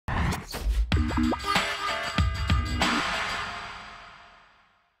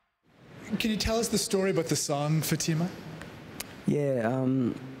Can you tell us the story about the song, Fatima? Yeah,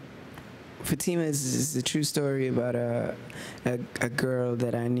 Fatima is a true story about a girl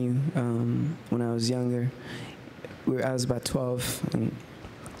that I knew when I was younger. I was about 12,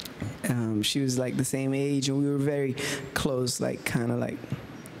 and she was like the same age, and we were very close, like kind of like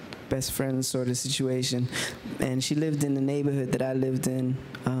best friends sort of situation. And she lived in the neighborhood that I lived in,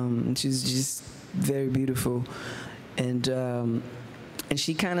 and she was just very beautiful. And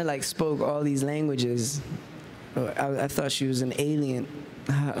she kind of like spoke all these languages. I thought she was an alien.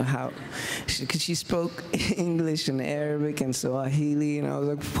 Because she spoke English and Arabic and Swahili, and I was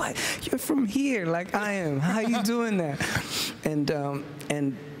like, "What? You're from here, like I am. How you doing that?"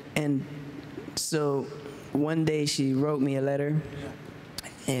 And so one day she wrote me a letter,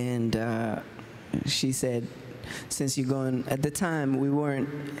 and she said, "Since you're going," at the time we weren't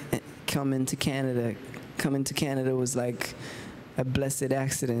coming to Canada. Coming to Canada was like a blessed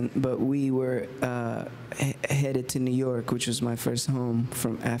accident, but we were headed to New York, which was my first home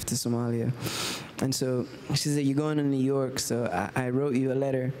from after Somalia. And so she said, "You're going to New York, so I wrote you a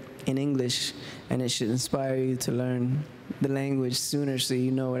letter in English, and it should inspire you to learn the language sooner so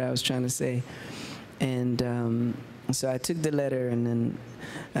you know what I was trying to say." And so I took the letter, and then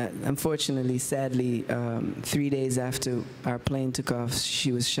unfortunately, sadly, 3 days after our plane took off,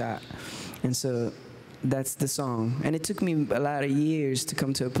 she was shot. And so that's the song. And it took me a lot of years to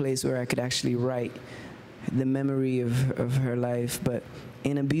come to a place where I could actually write the memory of her life, but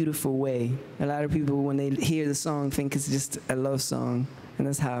in a beautiful way. A lot of people, when they hear the song, think it's just a love song, and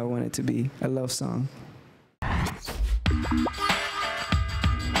that's how I want it to be, a love song.